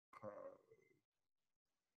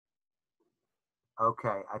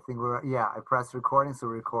Okay, I think I pressed recording, so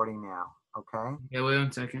we're recording now. Okay? Yeah, wait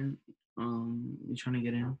 1 second. You trying to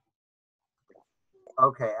get in?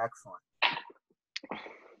 Okay, excellent.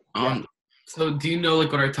 Um, so do you know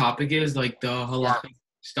like what our topic is? Like the halacha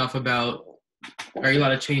stuff about are you allowed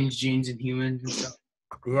to change genes in humans and stuff?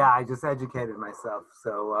 Yeah, I just educated myself,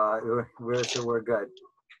 so we're good. All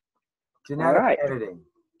Genetic right. editing.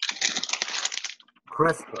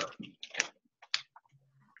 CRISPR.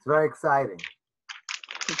 It's very exciting.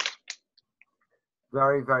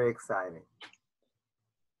 Very, very exciting.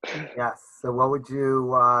 Yes. So what would you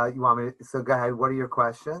want me to, so go ahead. What are your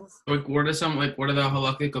questions? Like what are the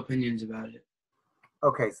halakhic opinions about it?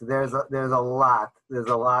 Okay, so there's a lot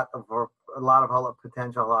of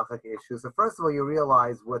potential halachic issues. So first of all, you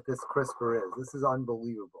realize what this CRISPR is. This is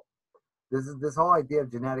unbelievable. This whole idea of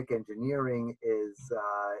genetic engineering is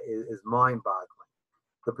mind-boggling.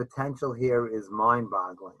 The potential here is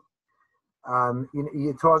mind-boggling.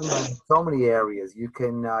 You're talking about so many areas. You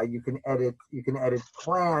can edit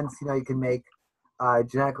plants. You can make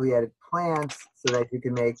genetically edit plants so that you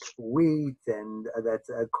can make wheat and that's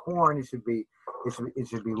corn. It should be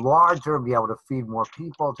larger and be able to feed more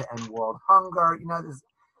people to end world hunger.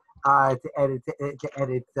 To edit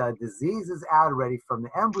diseases out already from the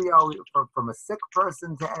embryo, from a sick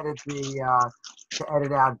person to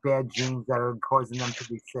edit out bad genes that are causing them to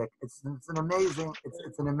be sick. It's an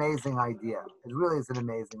amazing idea. It really is an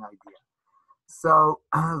amazing idea. So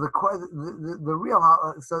the real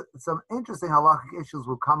so some interesting halachic issues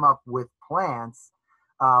will come up with plants,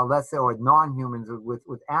 let's say, or non-humans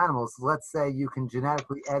with animals. Let's say you can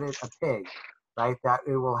genetically edit a pig, right? That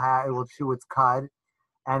it will chew its cud,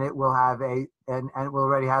 and it will have and it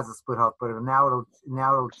already has a split hoof, but now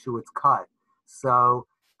it'll chew its cud. So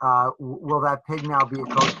will that pig now be a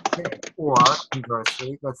kosher pig? Or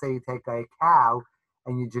conversely, let's say you take a cow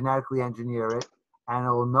and you genetically engineer it, and it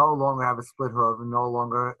will no longer have a split hoof and no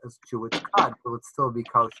longer chew its cud, but it still be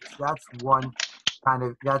kosher. So that's one kind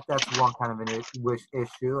of an issue.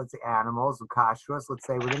 Let's say animals and kashrus. Let's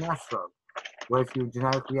say with an estrog. What if you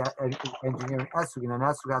genetically engineer an estrogen? An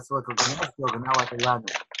estrog has to look like an estrog and not like a lemon.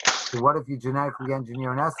 So what if you genetically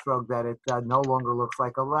engineer an estrog that it no longer looks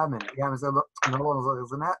like a lemon? Yeah, no longer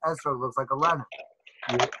looks like an estrog, looks like a lemon.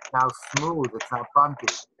 It's now smooth. It's not bumpy.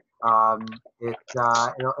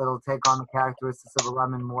 It'll take on the characteristics of a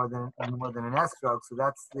lemon more than an estrog. So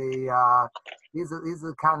that's these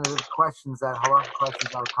are kind of the questions that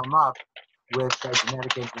will come up with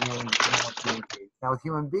genetic engineering. Now with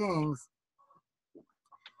human beings,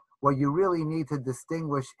 what you really need to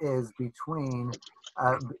distinguish is between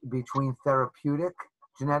therapeutic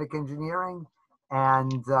genetic engineering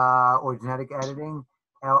and or genetic editing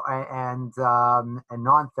and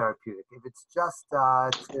non-therapeutic. If it's just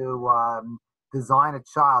to design a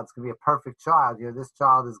child, it's going to be a perfect child. This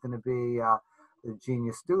child is going to be a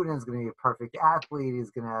genius student. Is going to be a perfect athlete.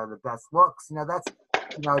 He's going to have the best looks. That's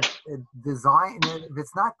design. If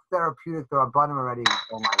it's not therapeutic, there are bunch already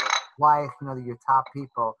in my life. Your top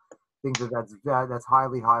people think that's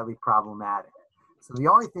highly problematic. So the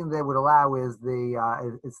only thing they would allow is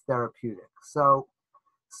therapeutic. So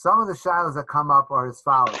some of the shilas that come up are as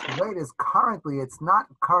follows. The way it is currently, it's not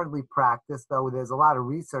currently practiced, though there's a lot of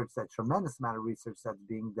research, tremendous amount of research that's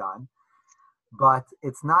being done, but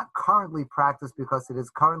it's not currently practiced because it is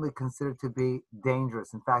currently considered to be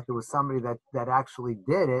dangerous. In fact, there was somebody that actually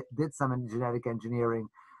did some genetic engineering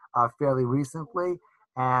fairly recently,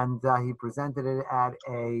 and he presented it at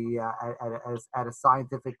a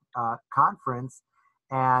scientific conference,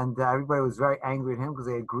 and everybody was very angry at him because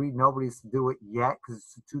they agreed nobody's to do it yet because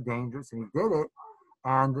it's too dangerous, and he did it,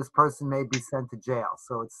 and this person may be sent to jail.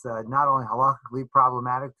 So it's not only halachically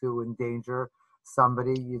problematic to endanger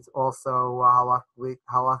somebody, it's also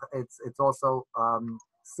it's also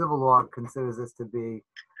civil law considers this to be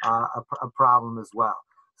a problem as well.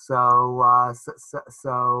 So at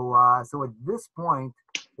this point,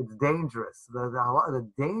 it's dangerous. The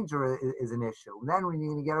danger is an issue. And then we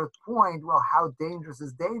need to get to the point, well, how dangerous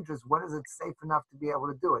is dangerous? When is it safe enough to be able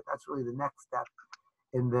to do it? That's really the next step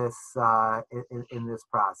in this in this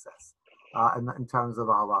process in terms of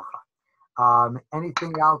the halacha.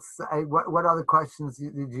 Anything else? What other questions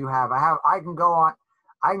did you have? I can go on.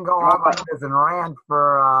 As a rant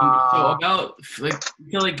for. So about I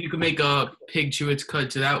feel like you could make a pig chew its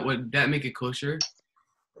cud. So would that make it kosher?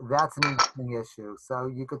 That's an interesting issue. So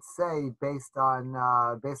you could say based on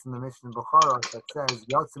the Mishnah in Bukhara that says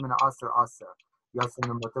yotzim and aser aser, yotzim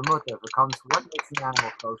and mutter mutter. If it comes, what makes an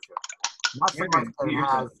animal kosher? Not so much that it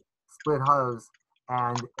has split hooves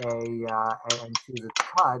and chews its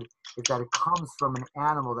cud. It's that it comes from an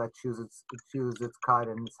animal that chews its cud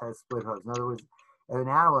and has split hooves. In other words, an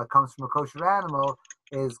animal that comes from a kosher animal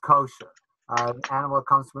is kosher. An animal that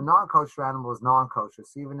comes from a non-kosher animal is non-kosher.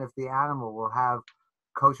 So even if the animal will have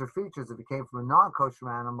kosher features, if it came from a non-kosher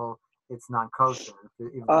animal, it's not kosher.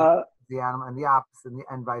 If the animal and the opposite,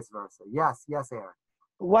 and vice versa. Yes, Aaron.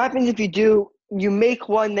 What happens if you make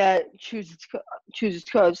one that chooses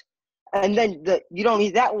cubs, and then you don't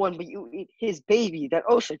eat that one, but you eat his baby that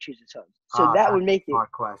also chooses cubs? So that would make it.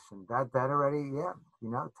 Smart question. That already,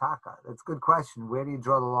 taka. That's a good question. Where do you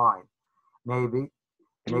draw the line? Maybe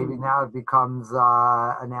now it becomes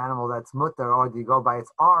an animal that's mutter, or do you go by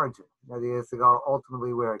its origin? You have to go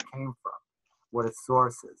ultimately where it came from, what its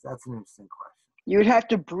source is. That's an interesting question. You would have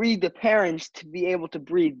to breed the parents to be able to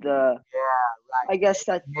breed the. Yeah, right. I guess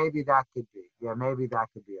that. Maybe that could be. Yeah, maybe that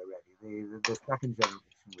could be already. The second generation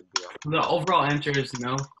would be. The overall answer is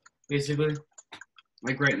no, basically.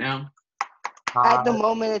 Like right now. At the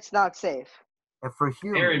moment, it's not safe. For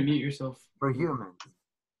humans. Aaron, mute yourself. For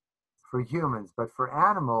humans, but for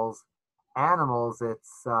animals,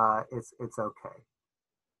 it's okay.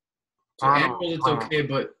 So animals, it's okay,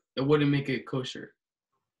 but it wouldn't make it kosher.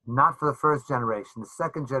 Not for the first generation. The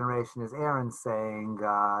second generation is Aaron saying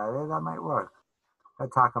that might work.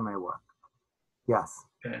 That taka may work. Yes.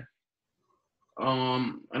 Okay. I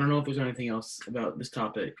don't know if there's anything else about this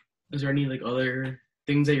topic. Is there any other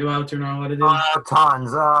things that you're allowed to or not allowed to do?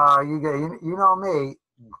 Tons. You know me.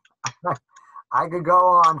 I could go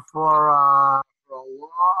on for a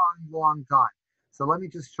long time. So let me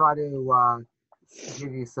just try to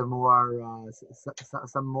give you some more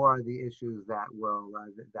of the issues that will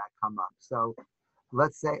that come up. So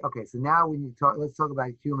let's say, okay, so now let's talk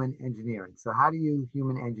about human engineering. So how do you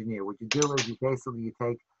human engineer? What you do is you're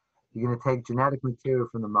going to take genetic material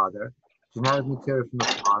from the mother, genetic material from the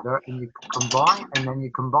father, and you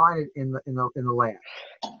combine it in the lab.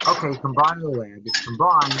 Okay, you combine in the lab. It's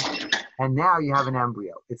combined, and now you have an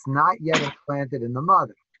embryo. It's not yet implanted in the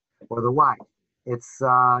mother or the wife. It's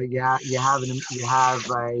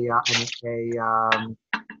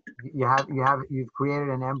you've created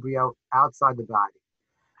an embryo outside the body.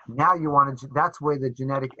 Now that's where the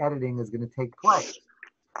genetic editing is going to take place.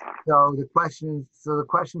 So the question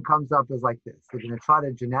comes up is like this: they're going to try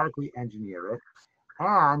to genetically engineer it,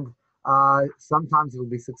 and sometimes it will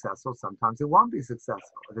be successful, sometimes it won't be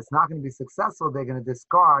successful. If it's not going to be successful, they're going to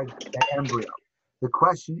discard that embryo. The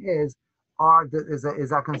question is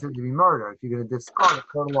that considered to be murder? If you're going to discard a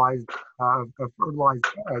fertilized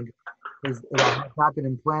egg that has not been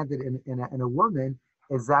implanted in a woman,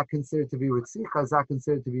 is that considered to be ritzika? Is that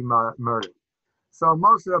considered to be murder? So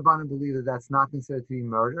most of the Rabbanim believe that that's not considered to be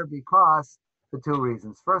murder because for two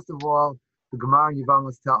reasons. First of all, the Gemara in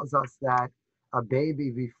Yevamos tells us that a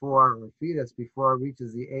baby or a fetus before it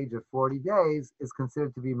reaches the age of 40 days is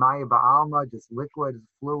considered to be maya ba'alma, just liquid,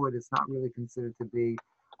 it's fluid. It's not really considered to be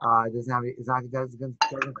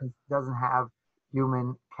doesn't have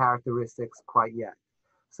human characteristics quite yet.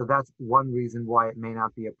 So that's one reason why it may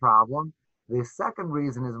not be a problem. The second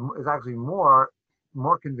reason is actually more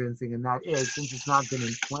convincing, and that is since it's not been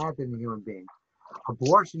implanted in a human being.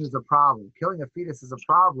 Abortion is a problem. Killing a fetus is a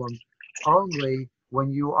problem only when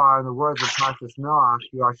you are, in the words of Parshas Noach,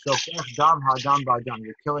 you are shofech dam ha'adam ba'adam.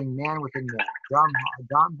 You're killing man within man. Dam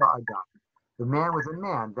ha'adam ba'adam. The man within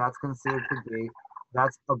man. That's considered to be.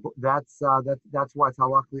 That's why it's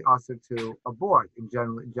halachically also to abort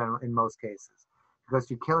in most cases, because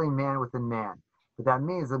you're killing man within man. But that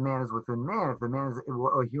means the man is within man. If the man is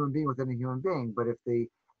a human being within a human being, but if the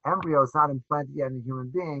embryo is not implanted yet in a human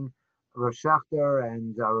being, Rav Jachter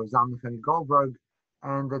and Rav Goldenberg,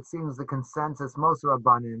 and it seems the consensus, most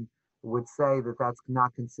Rabbanim would say that that's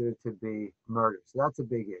not considered to be murder. So that's a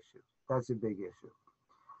big issue. That's a big issue.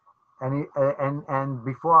 And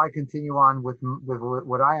before I continue on with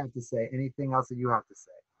what I have to say, anything else that you have to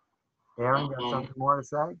say? Aaron, you have something more to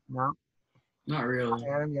say? No? Not really.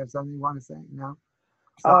 Aaron, you have something you want to say? No?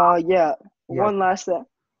 So, yeah. One last thing.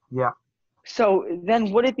 Yeah. So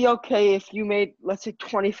then would it be okay if you made, let's say,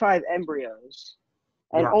 25 embryos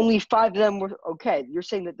and only 5 of them were okay? You're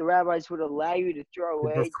saying that the rabbis would allow you to throw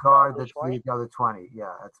away discard the other 20.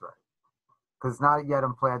 Yeah, that's right. Because it's not yet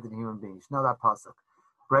implanted in human beings. You know that pasuk.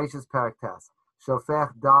 Gracious paraktes.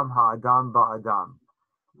 Shofech dam ha'adam ba'adam.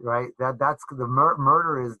 Right? That's the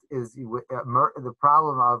murder is the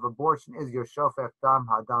problem of abortion is your shofech dam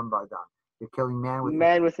ha'adam ba'adam. You're killing man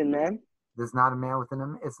within man. There's not a man within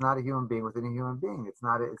him. It's not a human being within a human being. It's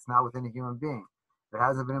not within a human being. If it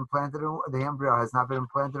hasn't been implanted, the embryo has not been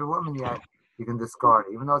implanted in a woman yet, you can discard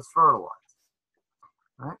it, even though it's fertilized.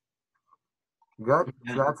 Right? Good?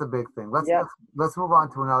 So that's a big thing. Let's move on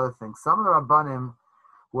to another thing. Some of the Rabbanim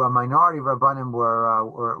where a minority of Rabbanim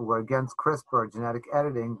were against CRISPR, genetic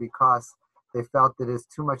editing, because they felt that it's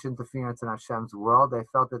too much interference in Hashem's world. They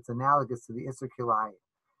felt it's analogous to the Isser Kilayim.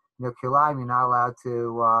 Kilayim, you're not allowed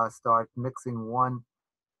to start mixing one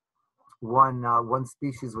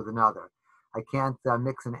species with another. I can't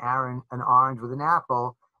mix an orange with an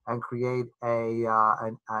apple and create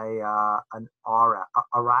an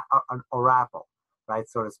orapple, right,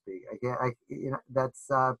 so to speak. That's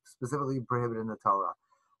specifically prohibited in the Torah.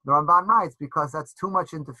 The Ramban writes, because that's too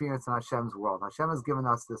much interference in Hashem's world. Hashem has given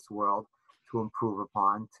us this world to improve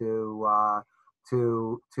upon, to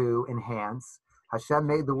enhance. Hashem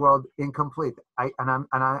made the world incomplete.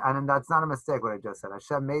 And that's not a mistake what I just said.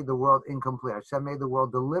 Hashem made the world incomplete. Hashem made the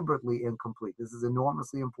world deliberately incomplete. This is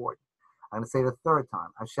enormously important. I'm going to say it a third time.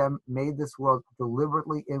 Hashem made this world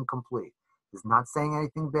deliberately incomplete. It's not saying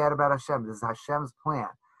anything bad about Hashem. This is Hashem's plan.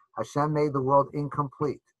 Hashem made the world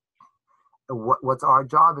incomplete. What's our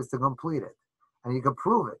job is to complete it. And you can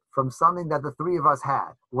prove it from something that the three of us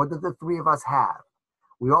had. What did the three of us have?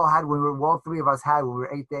 We all had, all three of us had when we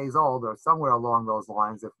were 8 days old, or somewhere along those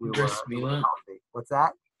lines, if we were healthy. What's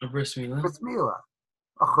that? A bris milah. Bris milah.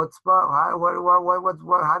 A chutzpah.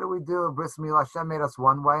 How do we do a bris milah? Hashem made us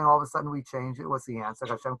one way, and all of a sudden we changed it. What's the answer?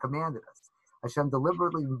 Hashem commanded us. Hashem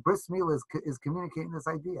deliberately, bris milah is communicating this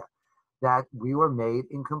idea that we were made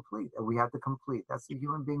incomplete, and we have to complete. That's the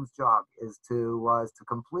human being's job, is to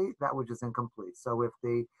complete that which is incomplete. So if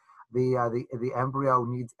the embryo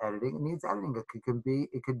needs editing, it needs editing. It can be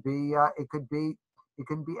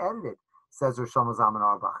edited, says Rosh Zalman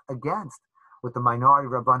Auerbach, against what the minority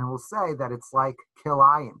Rabbanim will say, that it's like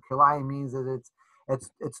kilayim. Kilayim means that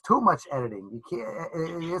it's too much editing. You can't.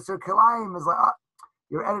 Yisur kilayim is like,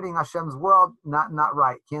 you're editing Hashem's world, not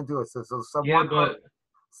right. Can't do it. So someone. Yeah, but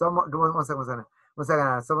one second.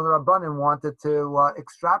 Some of the Rabbanim wanted to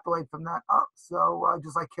extrapolate from that up. So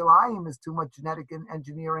just like kilayim is too much genetic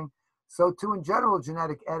engineering, so too in general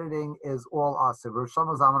genetic editing is all aser. Rosh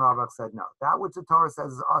Zalman Auerbach said no. That which the Torah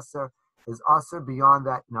says is aser. Beyond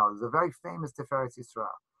that, no. There's a very famous Tiferet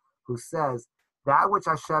Yisrael who says that which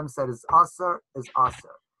Hashem said is aser is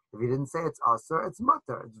aser. If he didn't say it's aser, it's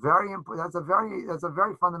mutter. It's very important. That's a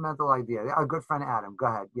very fundamental idea. Our good friend Adam. Go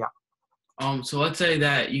ahead. Yeah. So let's say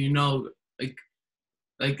that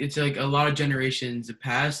like it's like a lot of generations have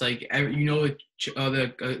passed. Like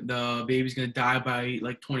the baby's gonna die by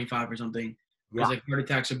like 25 or something. Yeah. Because like heart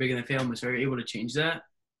attacks are big in the family. So are you able to change that?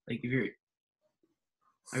 Like if you're.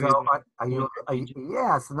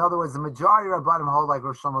 Yes. In other words, the majority of Rabbanim hold like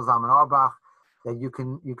Rosh Zalman Auerbach that you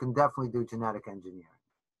can definitely do genetic engineering.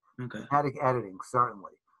 Okay. Genetic editing,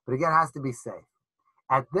 certainly, but again, it has to be safe.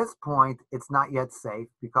 At this point, it's not yet safe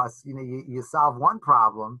because you solve one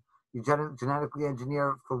problem. You genetically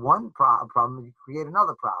engineer for one problem, you create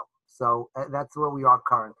another problem. So that's where we are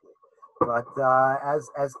currently. But as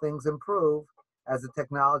things improve, as the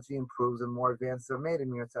technology improves and more advances are made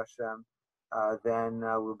in Mirz Hashem, then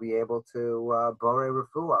we'll be able to borei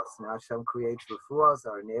refuos. Now Hashem creates refuos,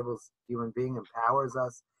 or enables human being, empowers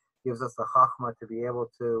us, gives us the chachma to be able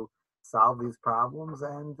to solve these problems,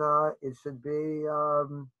 and it should bring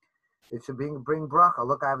bracha.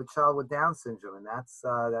 Look, I have a child with Down syndrome, and that's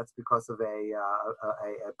because of a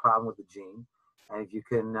problem with the gene. And if you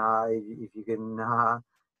can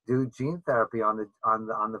do gene therapy on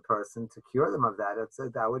the person to cure them of that,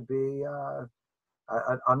 that would be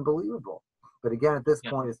unbelievable. But again, at this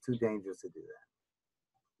point, it's too dangerous to do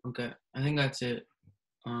that. Okay, I think that's it.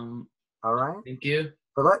 All right. Thank you.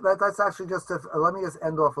 But let's actually let me just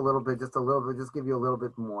end off a little bit, just give you a little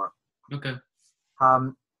bit more. Okay.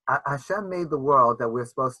 Hashem made the world that we're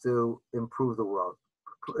supposed to improve the world.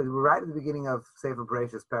 Right at the beginning of Sefer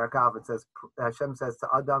Bereshis, Perek Av, it says, Hashem says to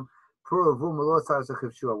Adam, we're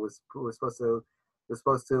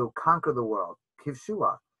supposed to conquer the world.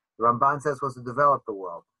 Kivshua. The Ramban says we're supposed to develop the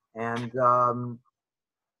world. And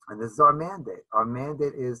this is our mandate. Our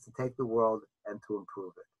mandate is to take the world and to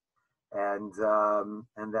improve it. And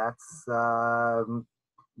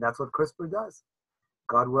that's what CRISPR does.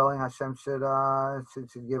 God willing, Hashem should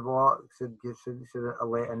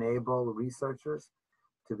enable researchers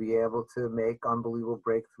to be able to make unbelievable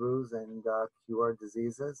breakthroughs and cure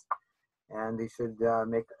diseases, and he should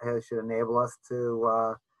enable us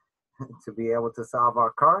to be able to solve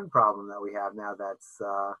our current problem that we have now. That's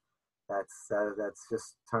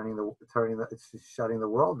just shutting the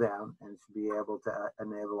world down, and should be able to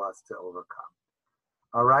enable us to overcome.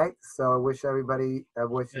 All right. So I wish you both,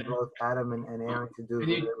 Adam and Aaron, to do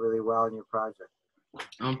really well in your project.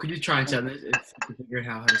 Could you try and send it to figure out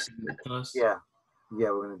how to send it to us? Yeah,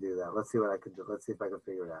 we're gonna do that. Let's see what I can do. Let's see if I can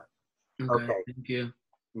figure it out. Okay. Thank you.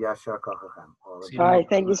 Yashar kochachem. All See All you right.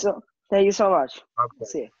 tomorrow. Thank you so much. Okay.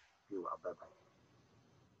 See you. You well. Bye bye.